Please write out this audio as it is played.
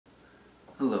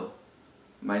Hello,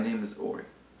 my name is Ori,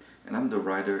 and I'm the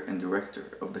writer and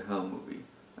director of the hEll movie,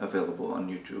 available on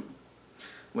YouTube.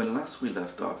 When last we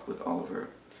left off with Oliver,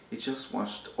 he just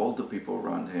watched all the people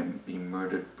around him be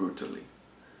murdered brutally.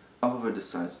 Oliver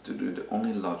decides to do the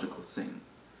only logical thing.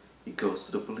 He goes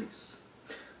to the police.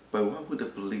 But why would the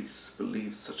police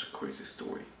believe such a crazy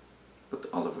story? But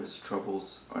Oliver's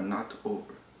troubles are not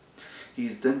over. He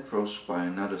is then approached by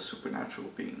another supernatural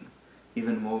being,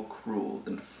 even more cruel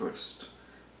than the first,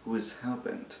 who is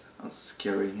hell-bent on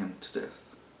scaring him to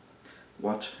death.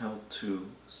 Watch hEll 2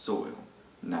 Soil,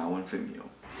 now on Vimeo.